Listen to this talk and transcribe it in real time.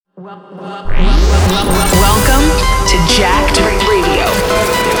Welcome to Jacked Radio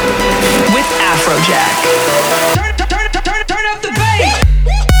with Afrojack. Turn up the bass.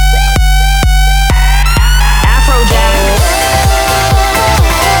 Afrojack.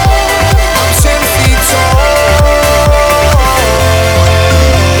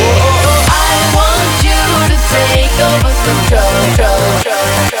 I want you to take over control.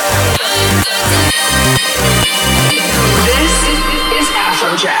 This is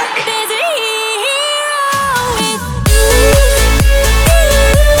Afrojack.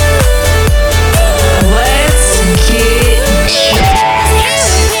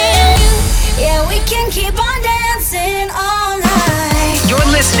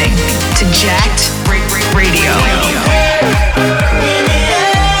 Listening to Jacked Radio.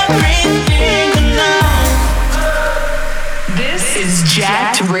 This is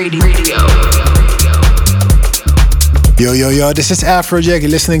Jacked Radio. Yo, this is Afrojack. You're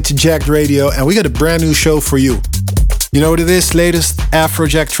listening to Jacked Radio, and we got a brand new show for you. You know what it is? Latest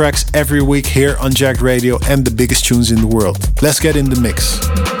Afrojack tracks every week here on Jacked Radio and the biggest tunes in the world. Let's get in the mix.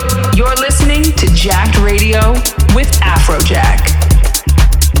 You're listening to Jacked Radio with Afrojack.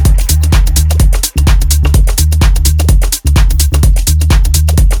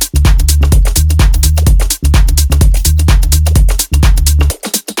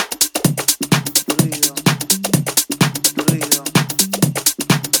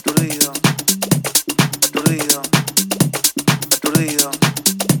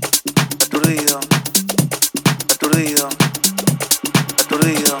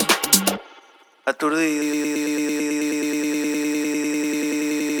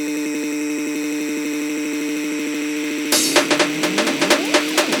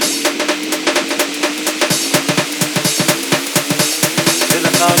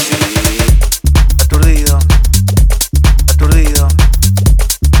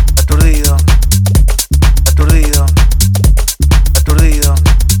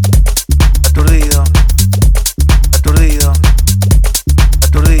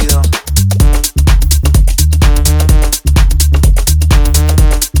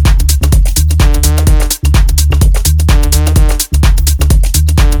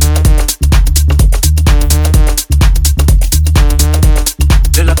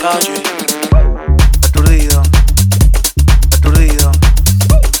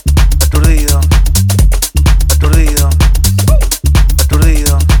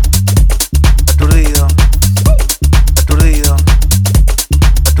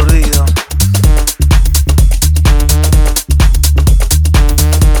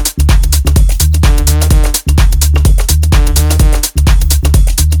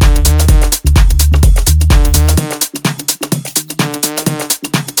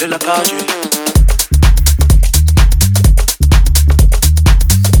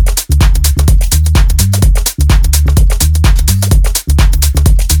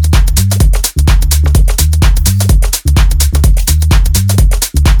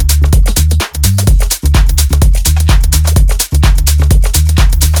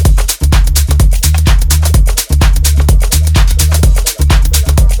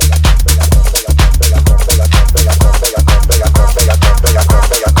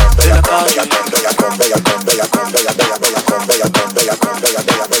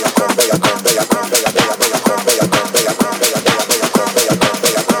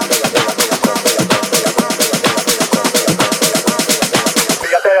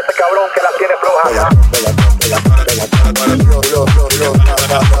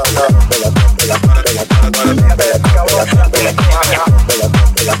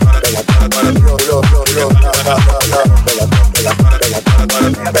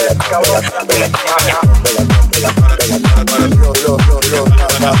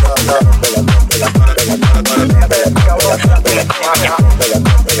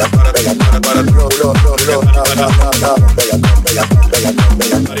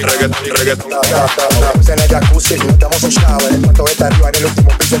 En el jacuzzi, nos damos un shower. Cuánto está arriba en el último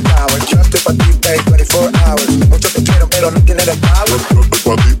piso del tower. Yo estoy pa' ti, babe, 24 hours. Muchos te quieren, pero no tienen el power. Yo estoy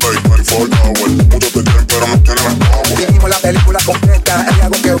pa' ti, babe, 24 hours. Muchos te quieren, pero no tienen el power. Vivimos la película completa. Hay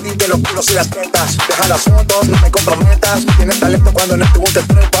algo que brinque los culos y las tetas. Deja las fotos, no me comprometas. Tienes talento cuando en el tubo te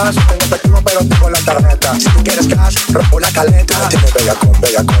trepas. Tengo efectivo, pero tengo la tarjeta. Si tú quieres cash, rompo la caleta. Tienes bellacón.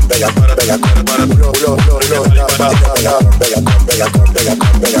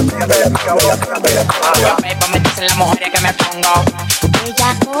 Yo bebo, me dicen las mujeres que me pongo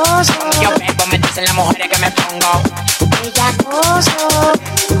bellacoso. Yo bebo, me dicen las mujeres que me pongo bellacoso.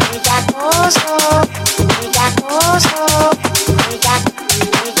 Bellacoso.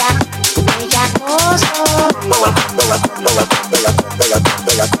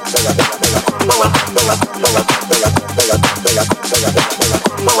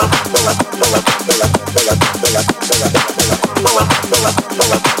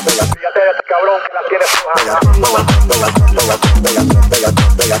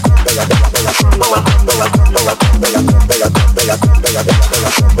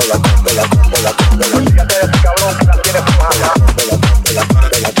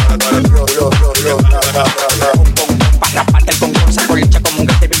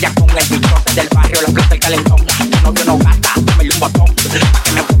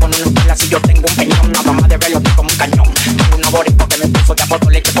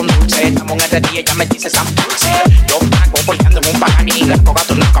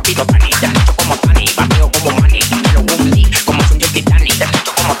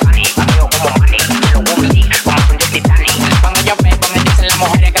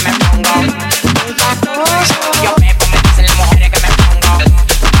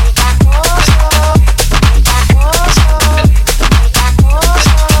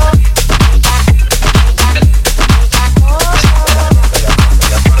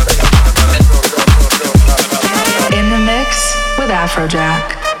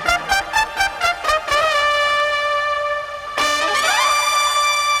 Afrojack.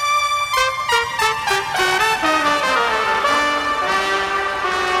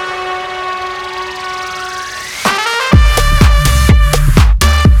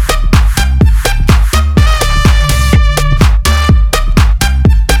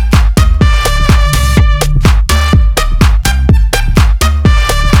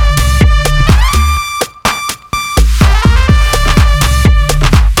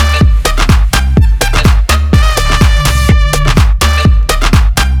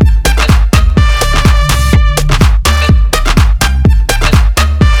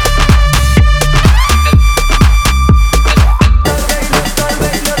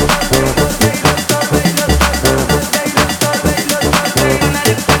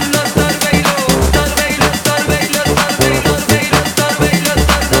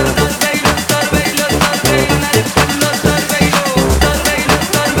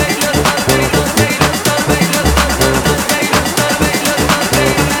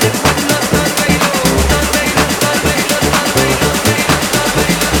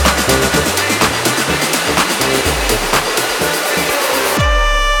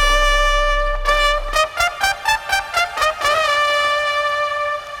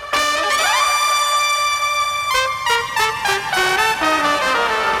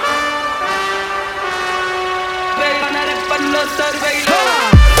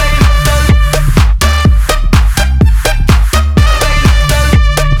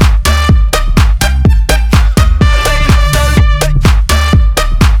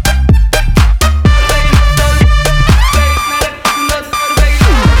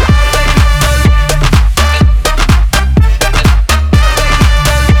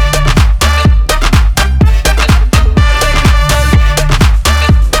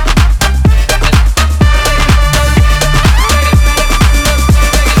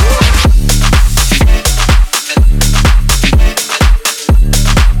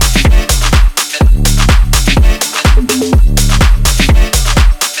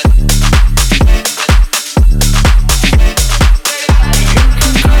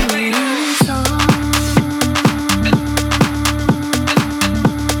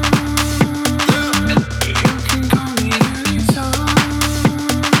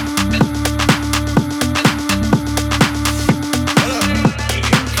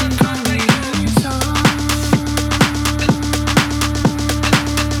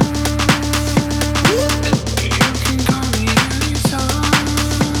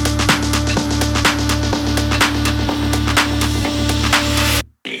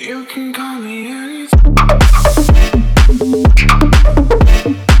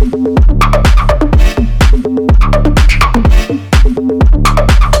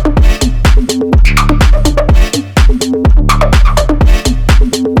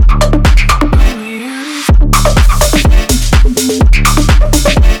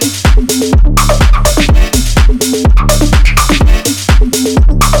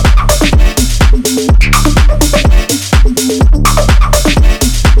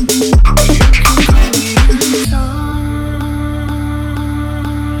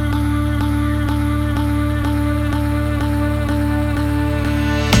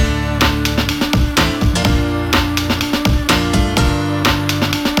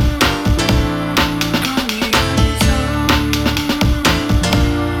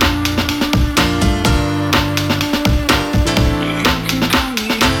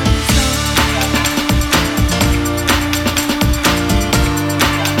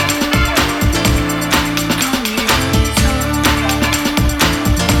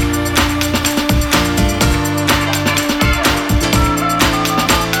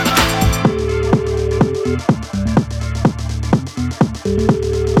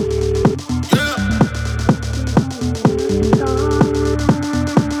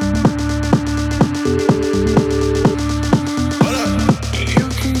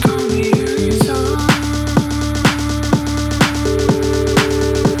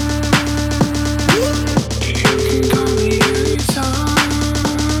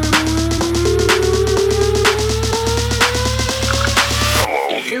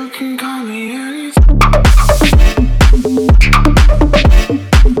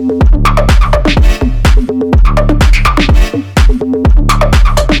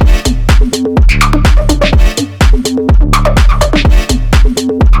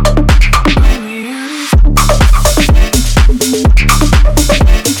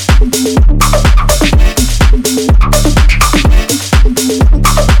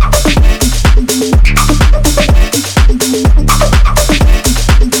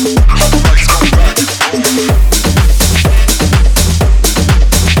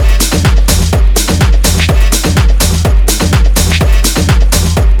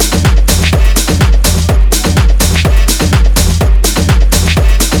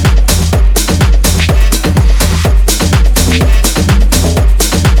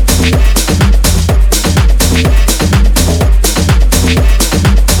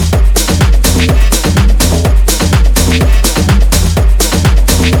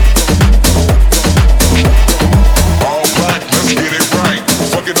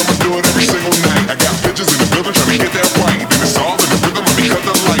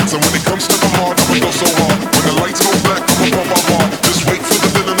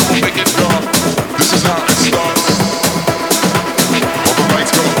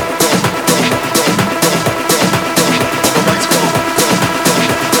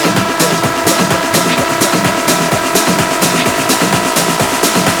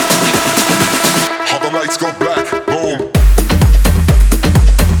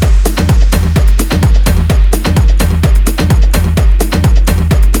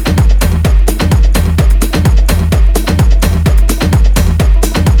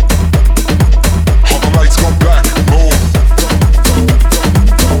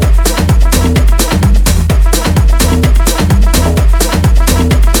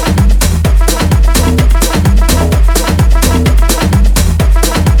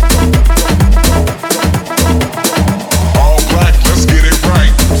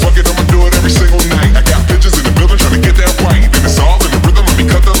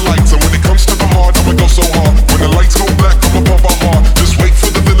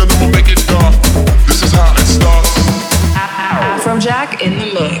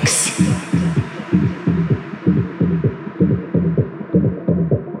 mix.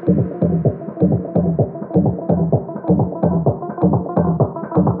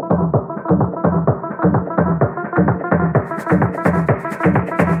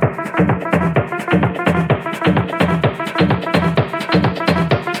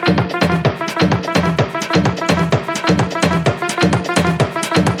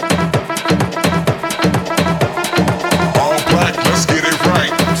 All black, let's get it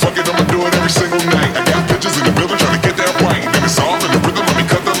right. Fuck it, I'ma do it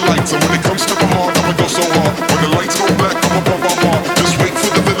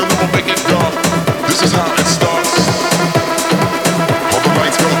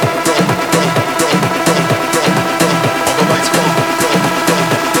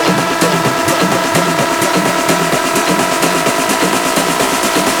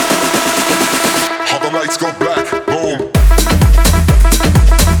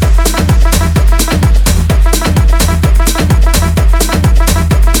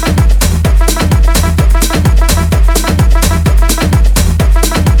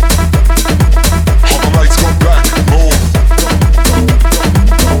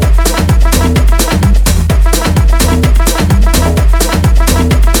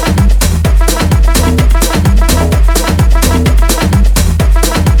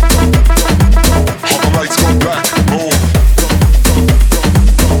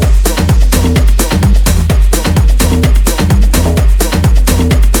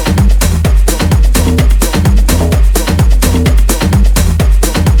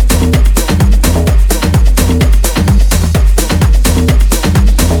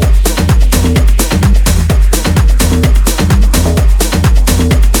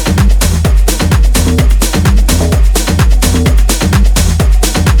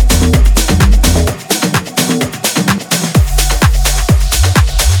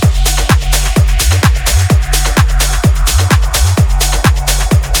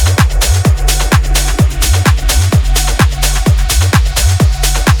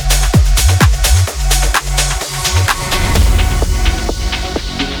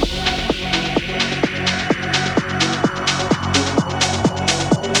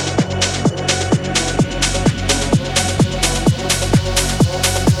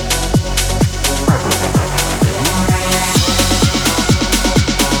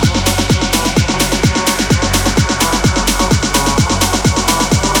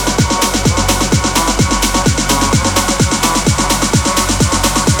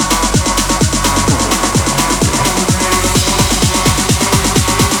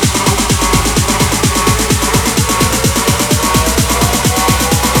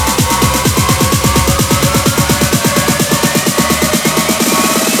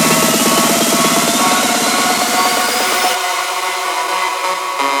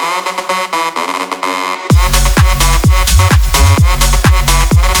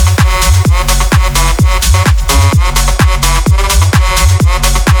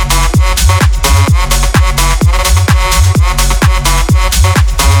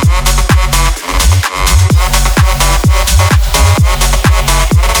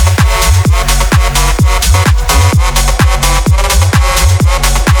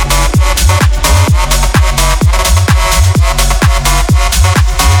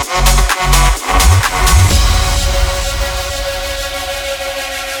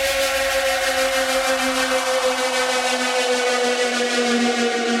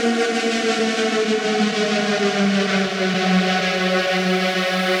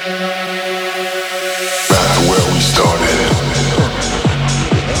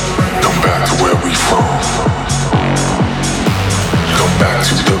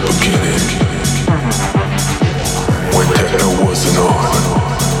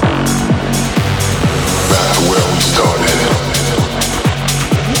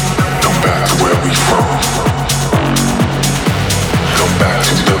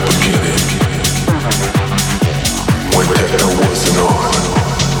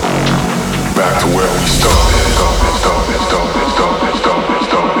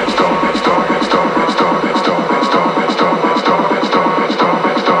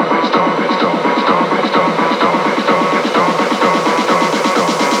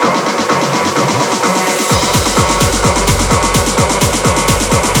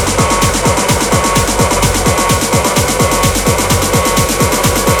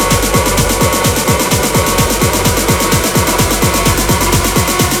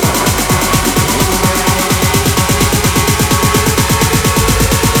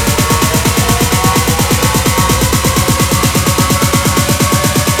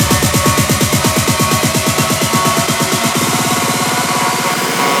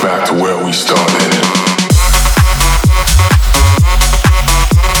back to where we started.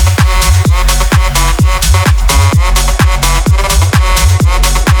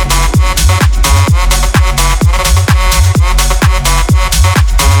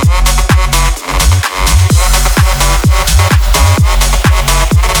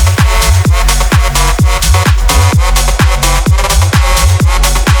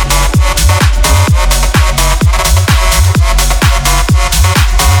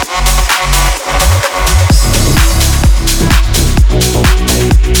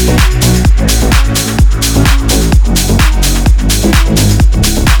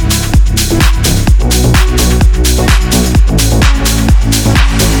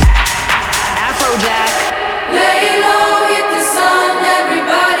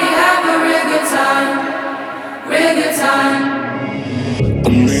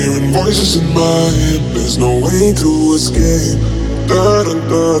 Voices in my head, there's no way to escape. Da da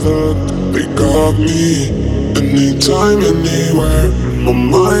da da, they got me. Anytime, anywhere, my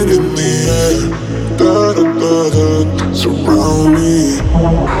mind in the air. Da da da da, surround me.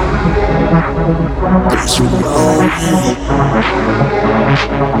 They surround me.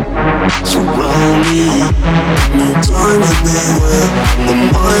 Surround me. Anytime, anywhere, my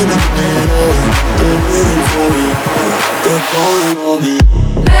mind in the air. They're waiting for me, they're calling on me.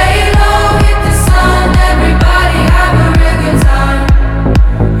 Lay low, hit the sun, everybody have a real good time.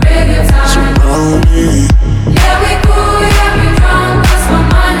 Real good time. Surround me. Yeah, we cool, yeah, we drunk, lost my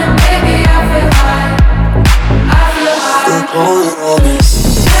mind and baby, I feel high. I feel high. They're calling on me.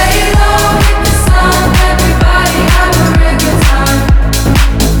 Lay low, hit the sun, everybody have a real good time.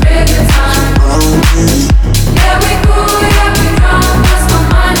 Real good time. Surround me. Yeah, we cool, yeah, we drunk, lost my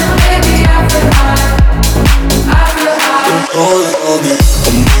mind and baby, I feel high. I feel high. They're calling on me.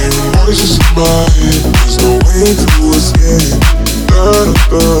 I'm hearing voices in my head, there's no way to escape. Da da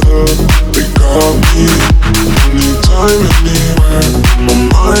da da, they got me. Anytime, anywhere, my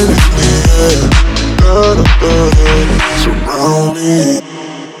mind in the air. Da da da da, surround me.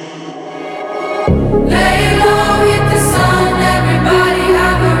 Lay low, hit the sun, everybody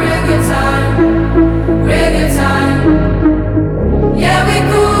have a real good time. Real good time. Yeah, we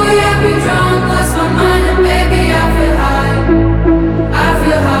cool, yeah, we drunk, lost my mind and baby, I feel high. I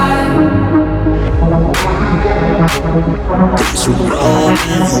feel high. They surround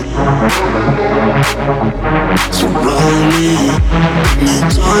me. Surround me.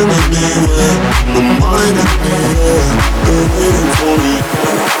 Anytime, anywhere, my mind in the air. They're waiting for me,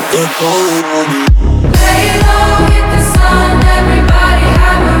 they're calling on me. Lay low, hit the sun, everybody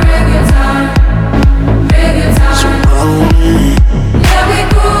have a real good time. Real good time. Surround me. Yeah, we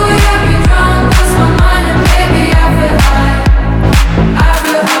cool, yeah, we drunk, lost my mind and baby, I feel high. I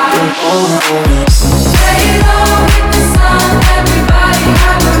feel high. They're calling on me. Lay low, hit the sun, everybody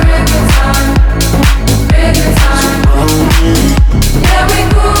have a real good time. Real good time. Surround me. Yeah, we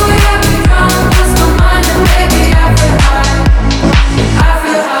cool, yeah, we drunk, lost my mind and baby, I feel high. I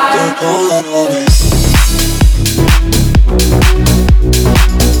feel high. They're calling on me.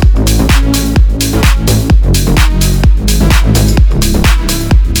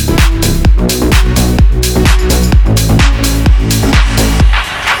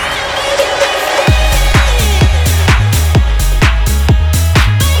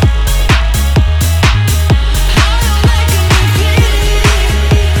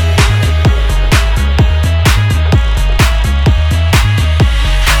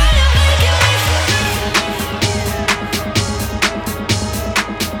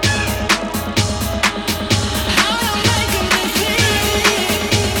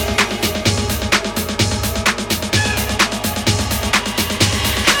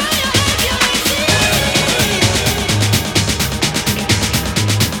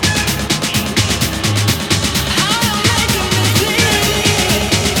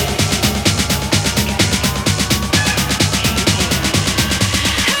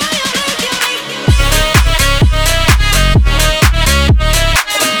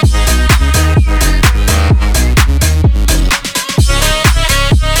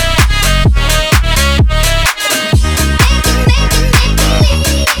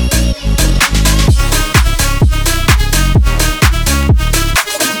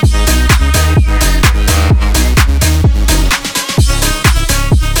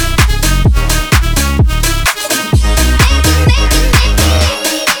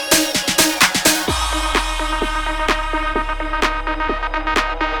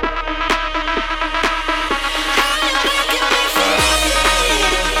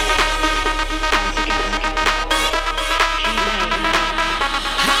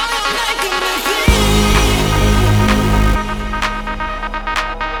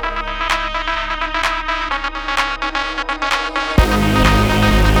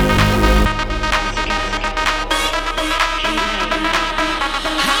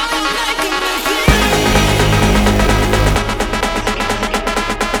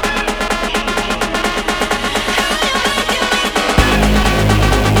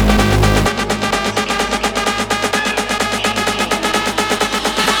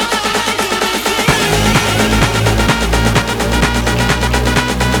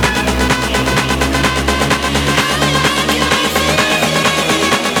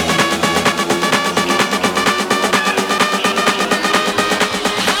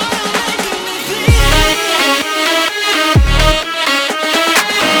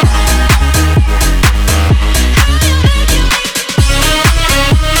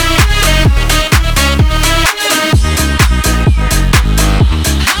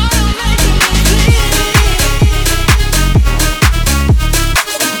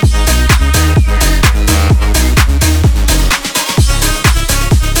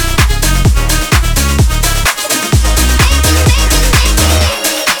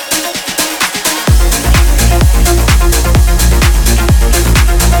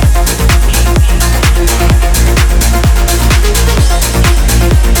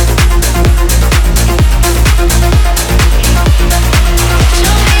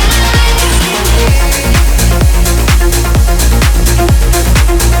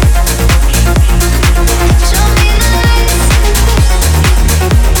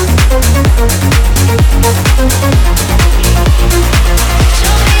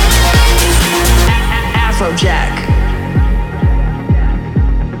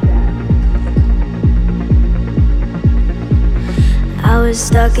 was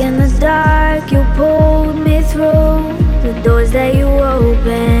stuck in the dark, you pulled me through the doors that you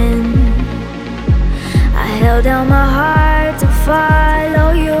opened. I held out my heart to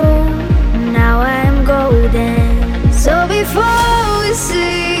follow you. Now I am golden. So before we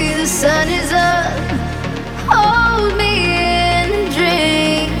see the sun is up, hold me in a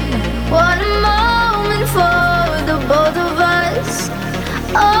dream. One moment for the both of us.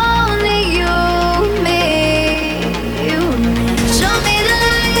 Only you, me, you, me. Show me the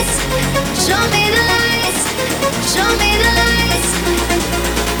lights, show me the lights, show me the lights.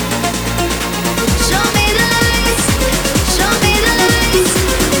 Show me the lights, show me the lights,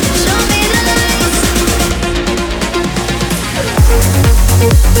 show me the lights.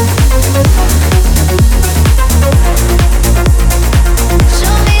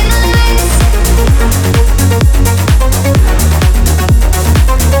 Show me the lights. Show me the lights.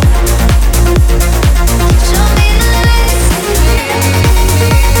 Show me the lights.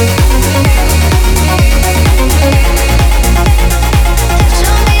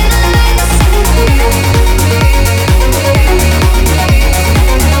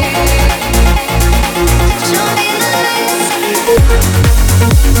 Show me the lights.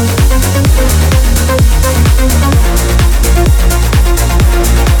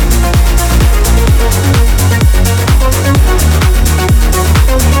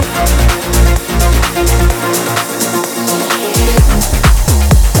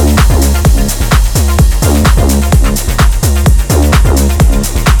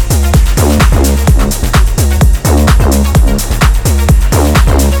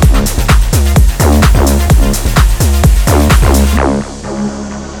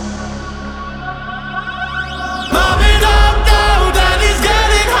 Mobbing up now, daddy's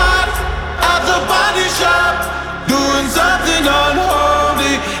getting hot at the body shop, doing something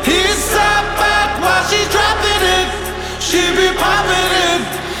unholy. He's sat back while she's dropping it. She be popping it,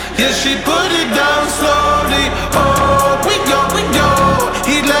 yeah, she put it down slowly. Oh, we go, we go.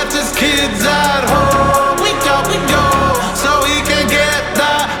 He left his kids at home. We go, so he can get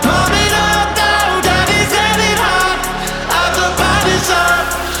that. Mobbing up now, daddy's getting hot at the body shop,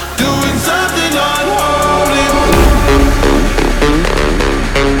 doing something unholy.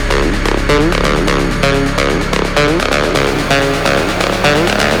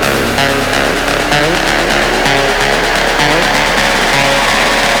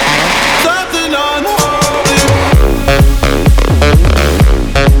 Something unholy.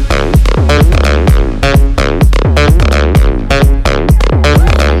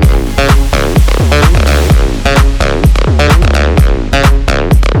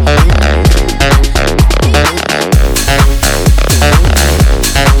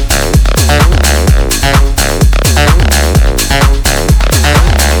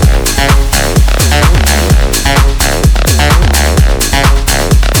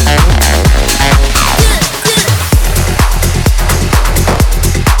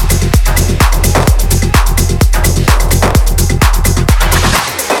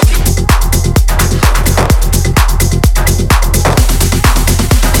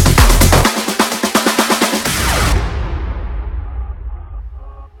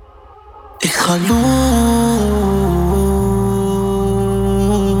 Ik ga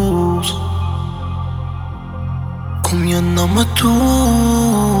los. Kom je naar me toe?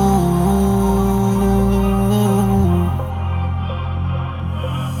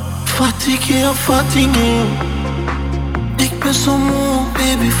 Fatigué, fatigué. Ik ben zo moe,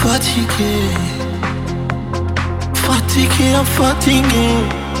 baby, fatigué. Fatigué, fatigué.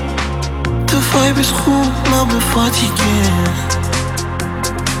 De vibe is goed, maar ben fatigué.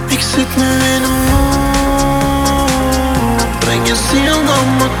 Ik zit nu in een mood. Breng je ziel naar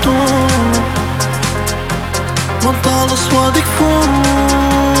me toe. Want alles wat ik voel,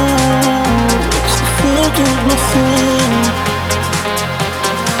 het gevoel doet me goed.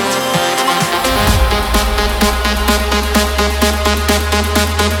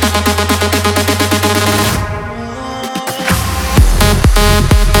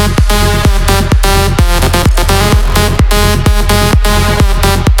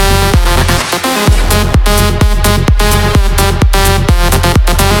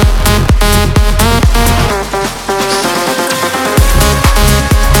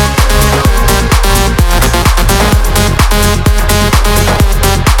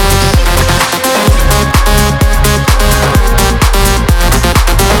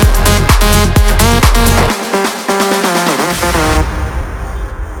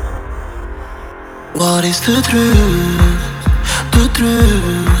 Wat is de trust? De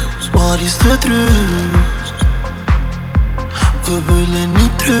trust, wat is de trust? We willen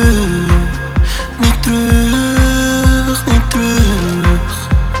niet terug, niet terug, niet terug.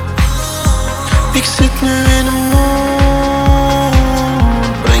 nu in de mond.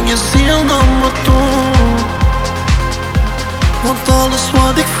 Breng je ziel naar me toe. Want alles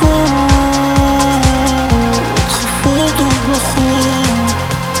wat ik voel, het gevoel doet me goed.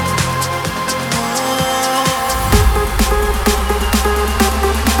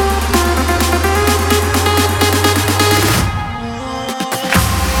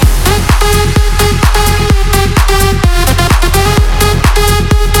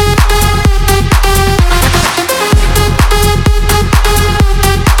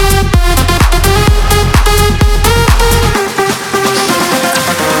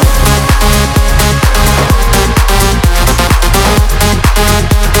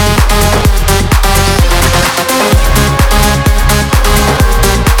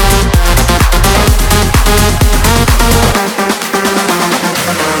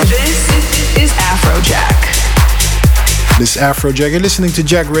 This is Afrojack. You're listening to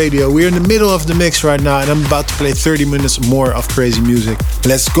Jack Radio. We're in the middle of the mix right now, and I'm about to play 30 minutes more of crazy music.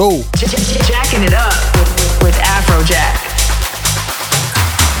 Let's go! Jacking it up with Afrojack.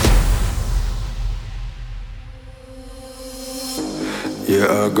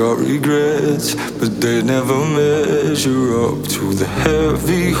 Yeah, I got regrets, but they never measure up to the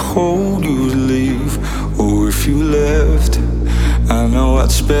heavy hold you'd leave. Or if you left, I know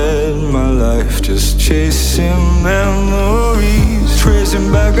I'd spend my life just chasing memories,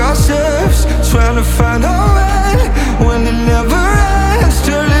 tracing back our steps, trying to find our way when it never ends,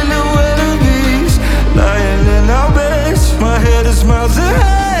 turning to enemies, lying in our beds. My head is miles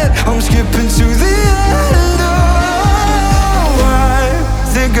ahead, I'm skipping to the end. Oh, I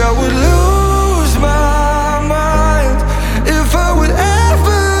think I would lose my mind if I would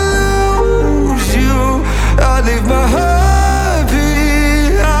ever lose you. I'd leave my heart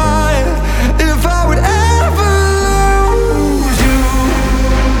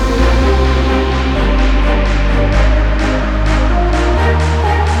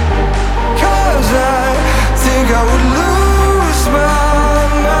I would lose my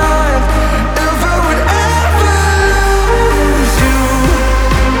mind if I would ever lose you.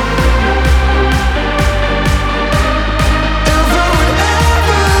 If I would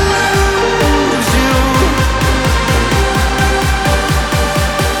ever lose you. If I would ever lose you.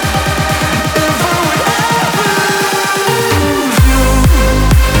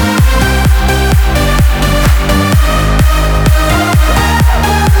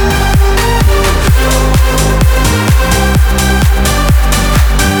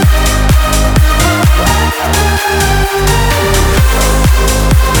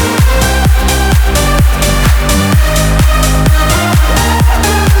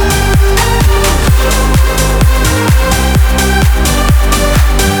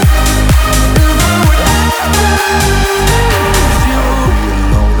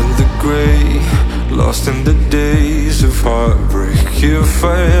 Lost in the days of heartbreak. If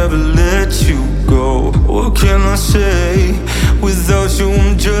I ever let you go, what can I say? Without you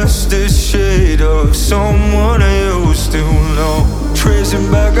I'm just a shade of someone I used to know.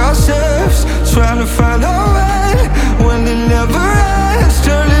 Tracing back our steps, trying to find our way when it never ends,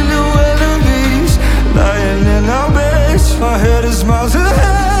 turning to enemies, lying in our beds. My head is miles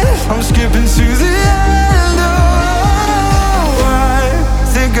ahead, I'm skipping to the end. Oh, I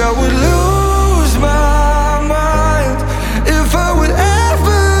think I would lose my mind if I would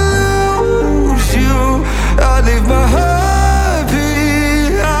ever lose you. I'd leave my heart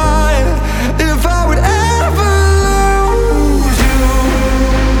behind if I would ever lose you.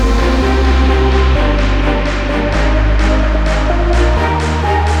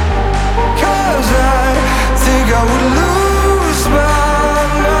 Cause I think I would lose my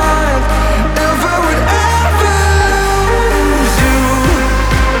mind if I would ever lose you.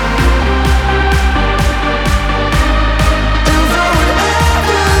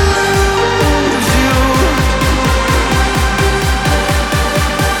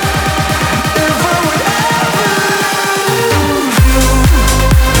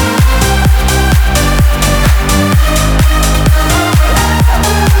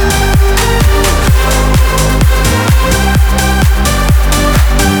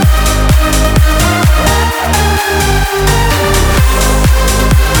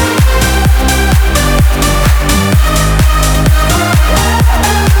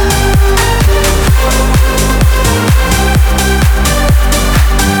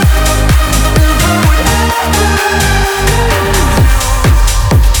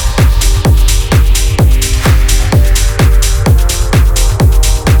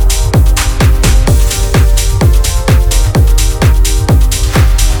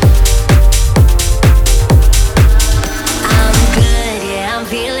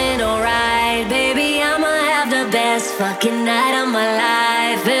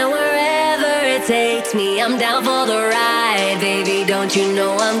 I'm down for the ride. Baby, don't you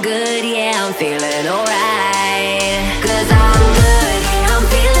know I'm good? Yeah, I'm feeling alright. 'Cause I'm good, yeah, I'm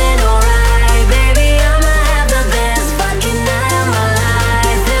feeling alright. Baby, I'ma have the best fucking night of my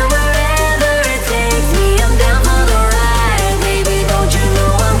life. And wherever it takes me, I'm down for the ride. Baby, don't you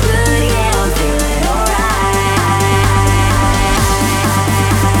know I'm good? Yeah,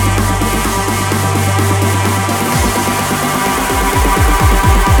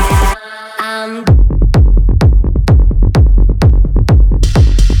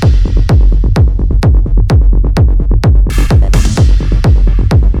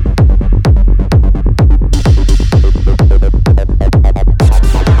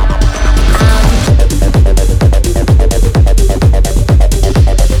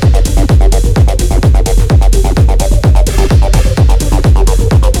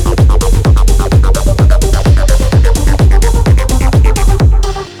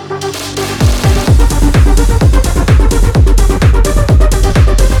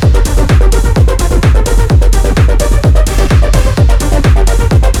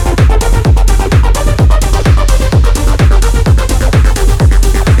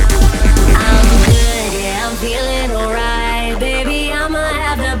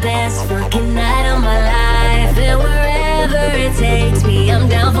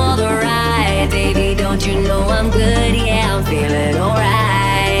 I'm feeling alright.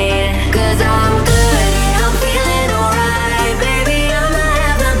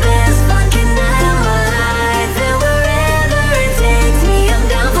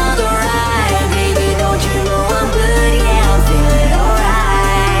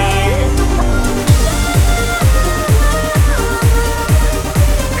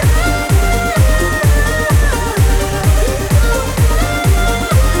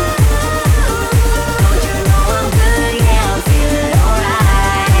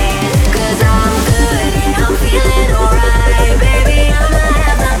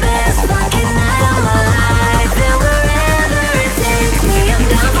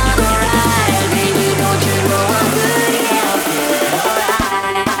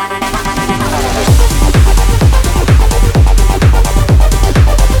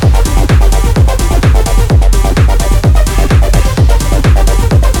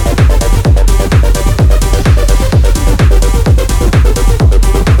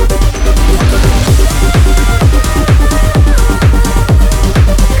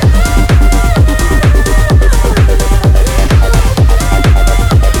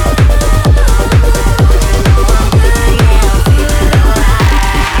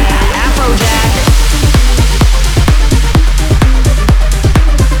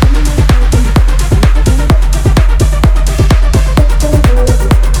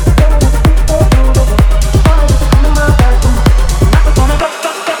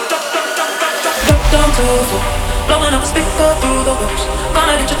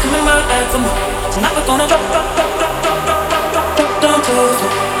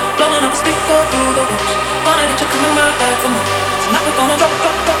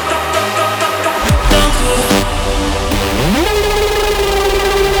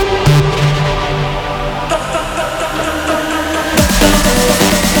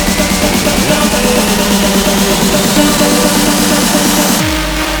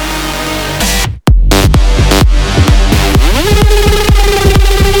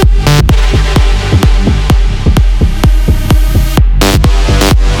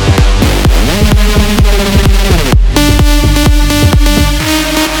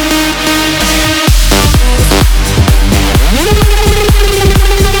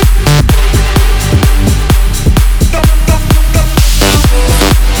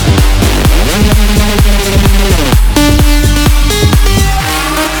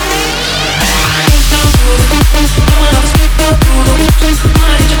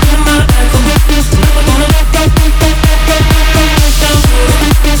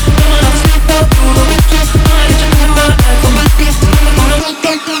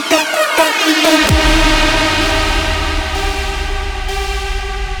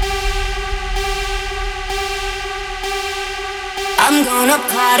 I'm gonna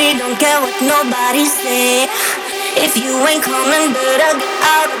party, don't care what nobody say. If you ain't coming, better get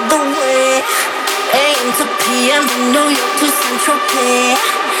out of the way. AM to PM from New York to Central Pay.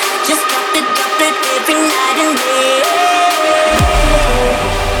 Just drop it every night and day.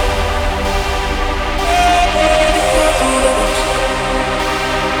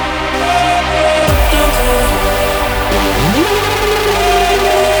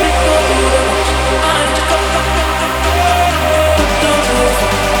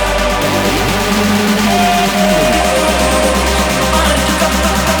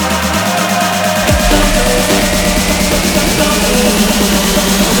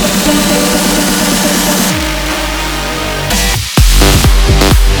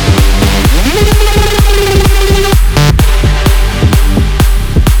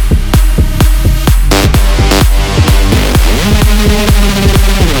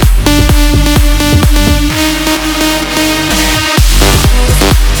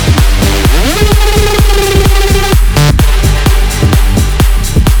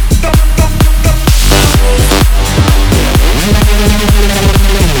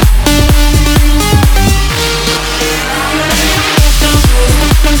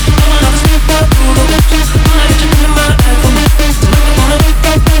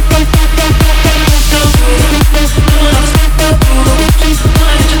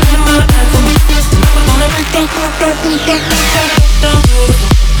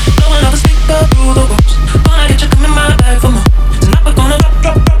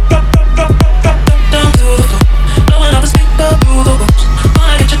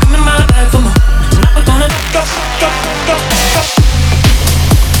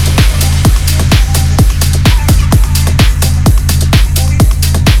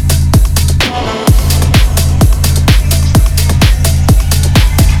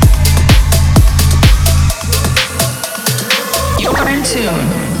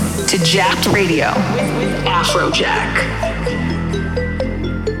 Jacked Radio with Afrojack.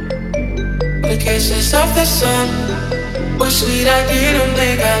 The kisses of the sun were sweet, I didn't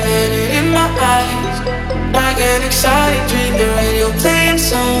think I let it in my eyes. Like an exciting dream, the radio playing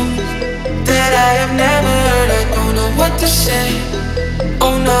songs that I have never heard. I don't know what to say.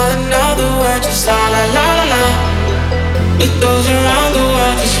 Oh, not another word, just la la la la la. It goes around the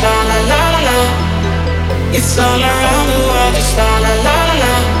world, just la la la la la. It's all around the world, just la la la la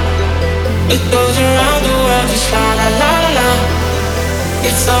la. It goes around the world, just la la la la la.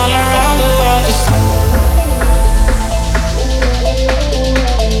 It's all around the world, just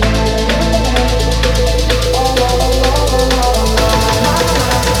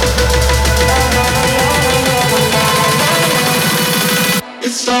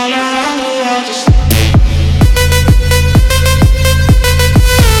it's all around the world, just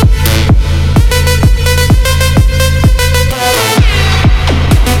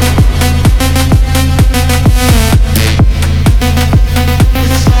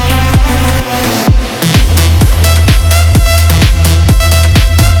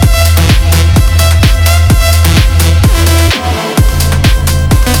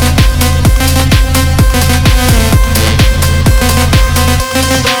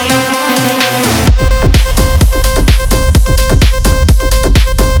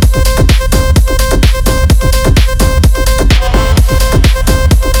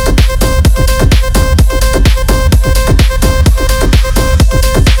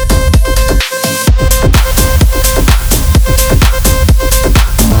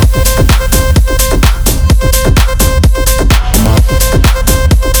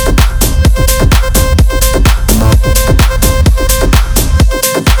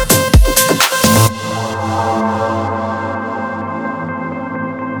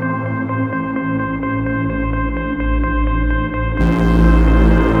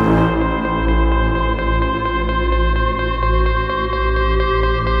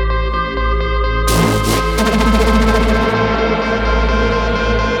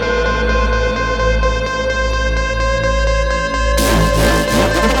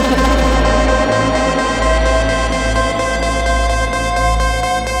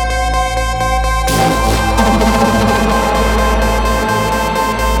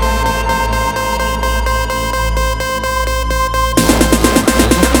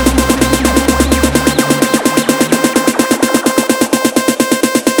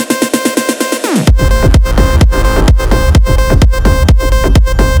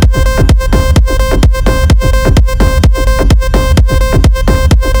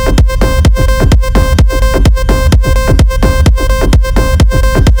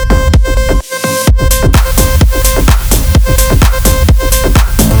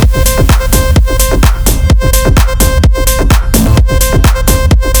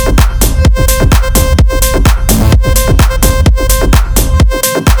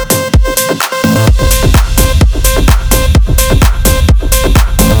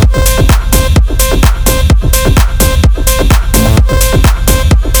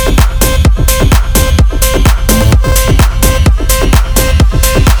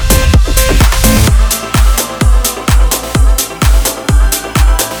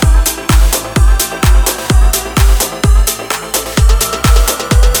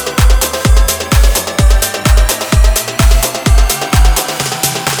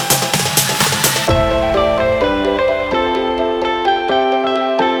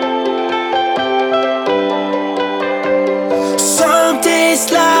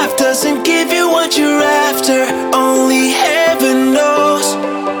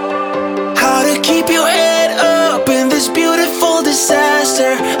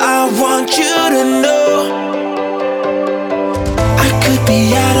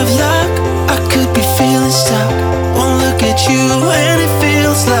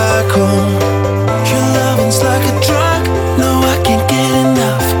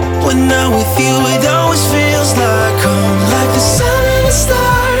with you, it always feels like home. Like the sun and the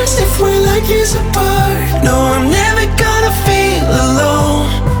stars, if we're like you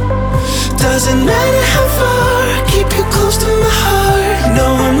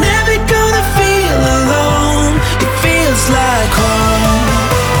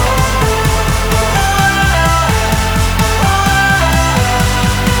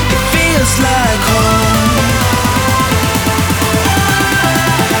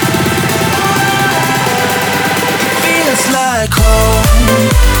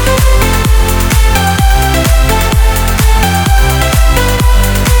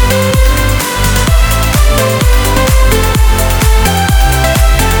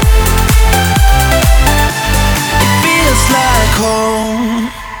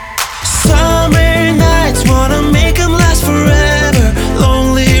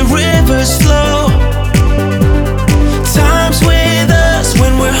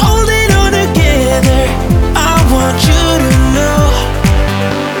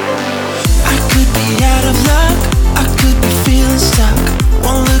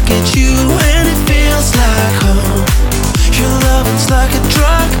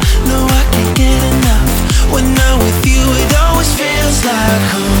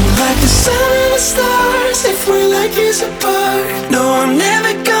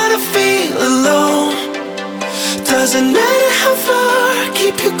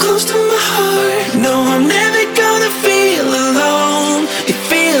close to my heart. No, I'm never gonna feel alone. It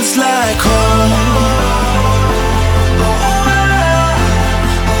feels like home.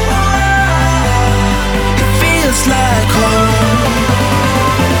 It feels like home.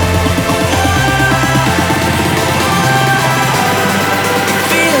 It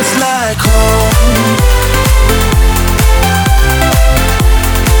feels like home.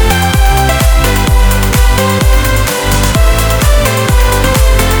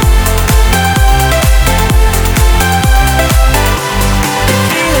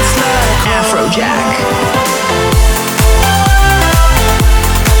 Afrojack.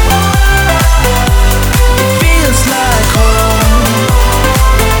 Feels like home.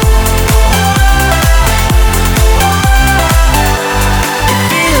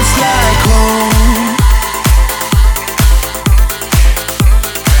 Feels like home.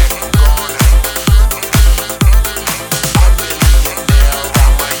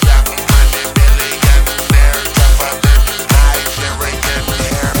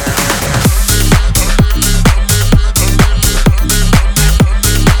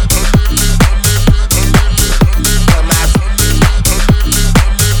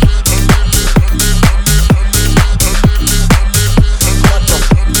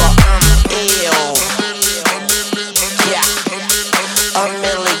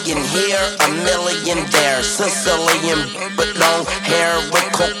 Sicilian, but long hair with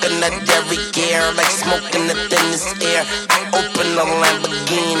coconut every gear, like smoking it in this air. Open a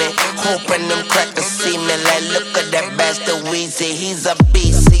Lamborghini, hoping them crackers see me. Like, look at that bastard Weezy. He's a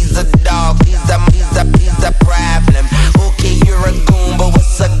beast, he's a dog, he's a problem. Okay, you're a goon, but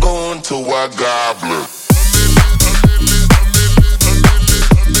what's a goon to a goblin?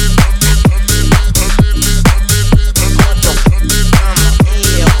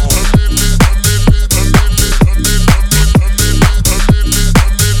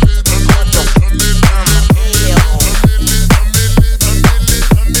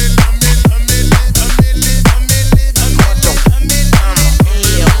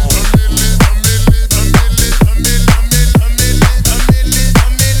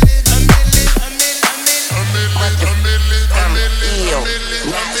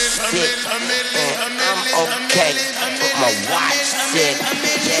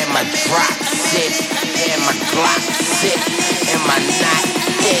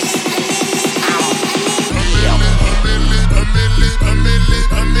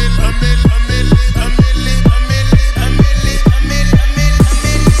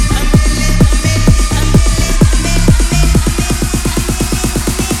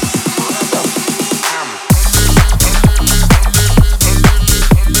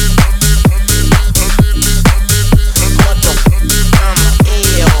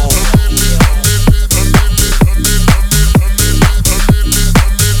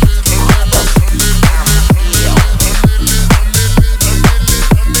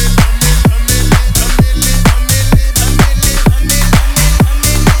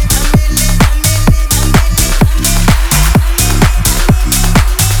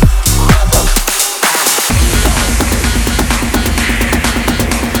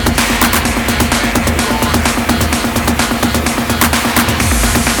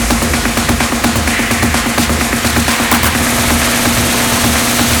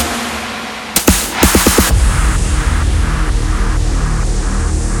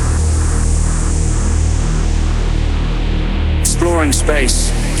 Space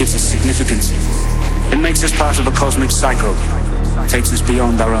gives us significance. It makes us part of a cosmic cycle, takes us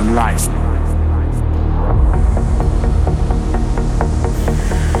beyond our own life.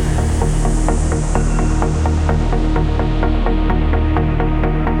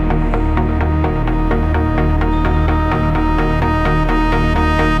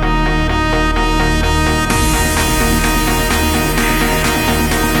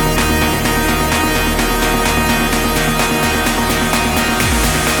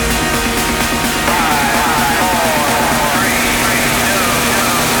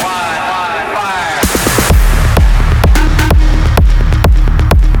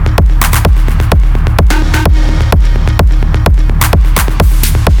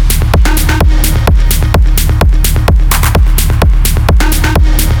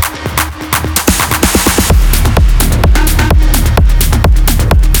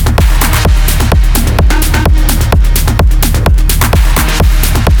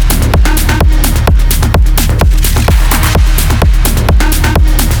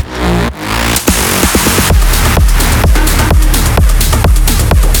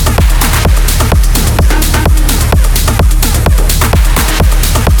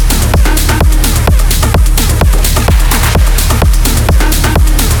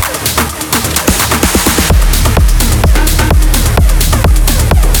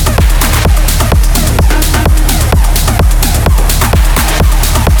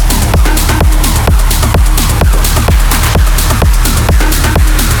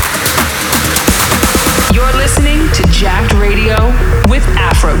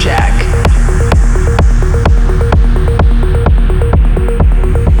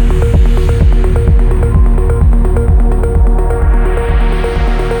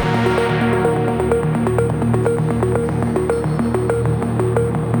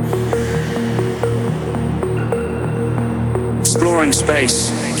 space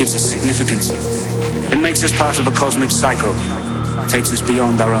gives us significance. It makes us part of a cosmic cycle, takes us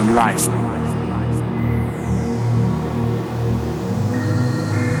beyond our own life.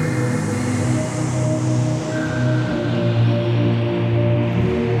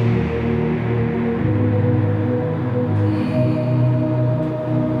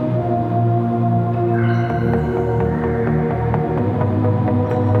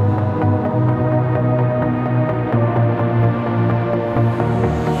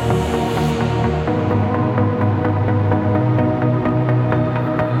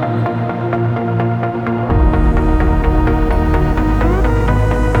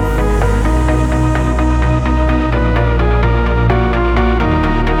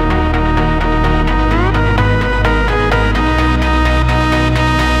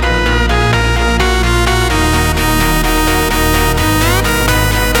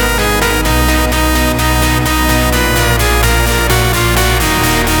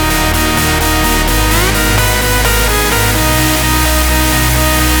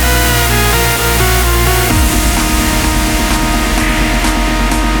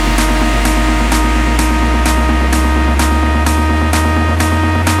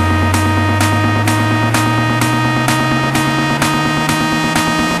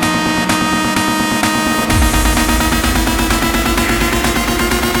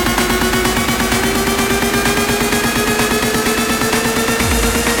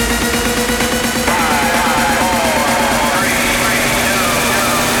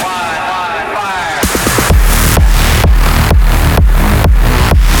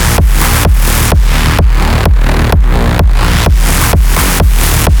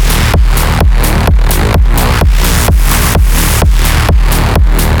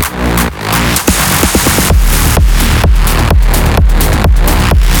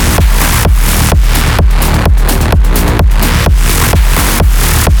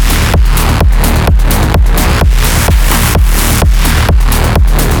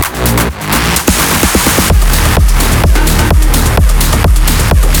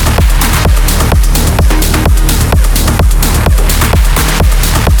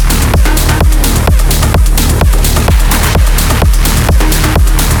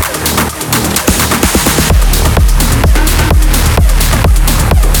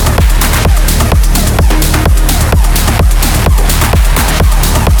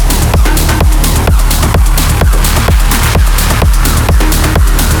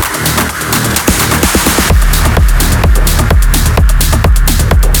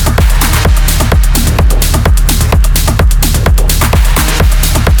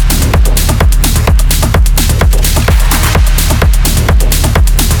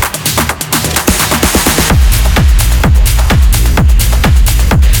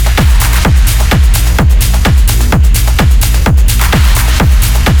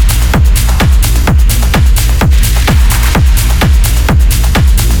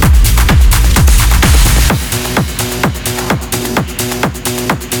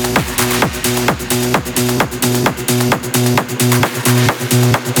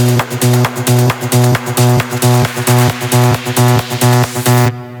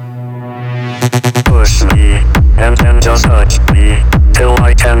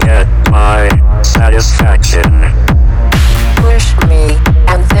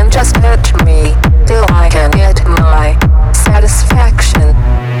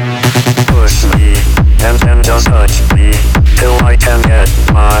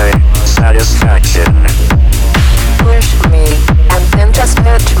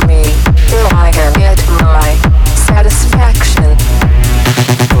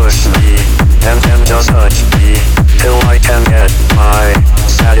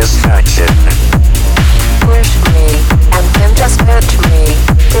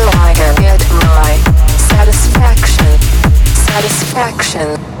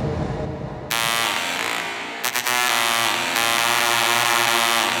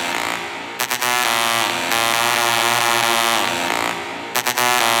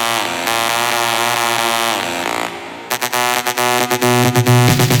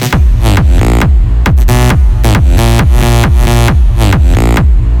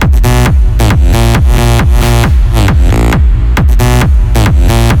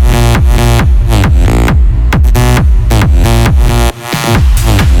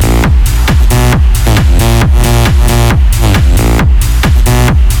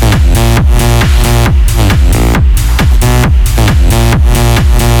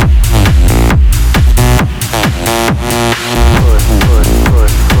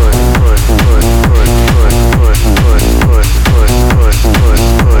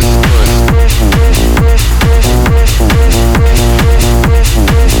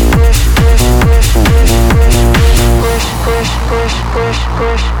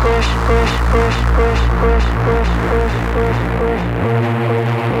 Push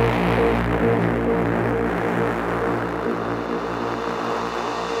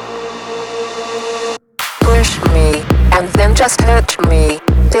me, and then just touch me,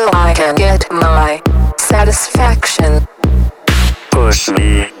 till I can get my satisfaction. Push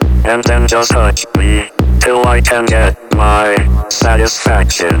me, and then just touch me, till I can get my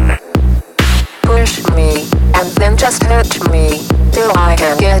satisfaction. Push me, and then just touch me, till I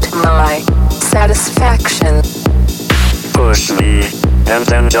can get my satisfaction. Push me, and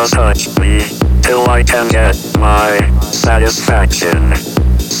then just touch me, till I can get my satisfaction.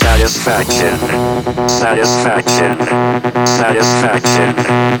 Satisfaction, satisfaction, satisfaction,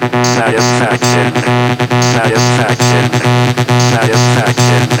 satisfaction, satisfaction,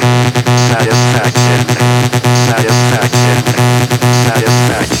 satisfaction, satisfaction, satisfaction,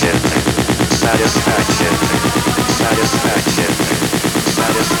 satisfaction, satisfaction, satisfaction,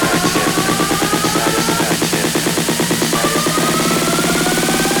 satisfaction, satisfaction.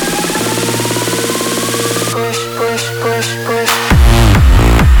 Push, push, push, push.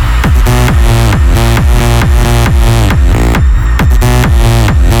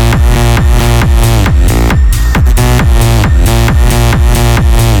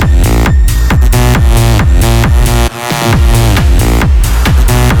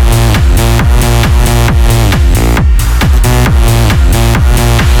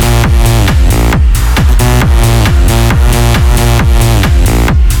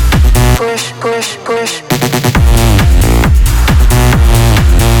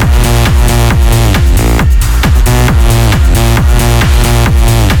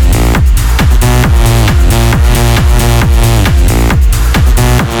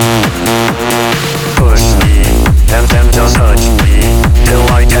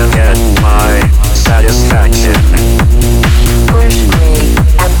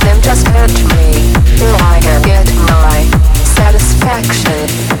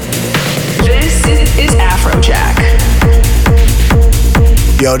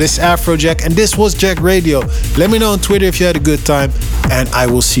 Yo, this is Afrojack, and this was Jacked Radio. Let me know on Twitter if you had a good time, and I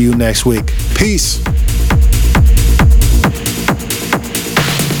will see you next week. Peace.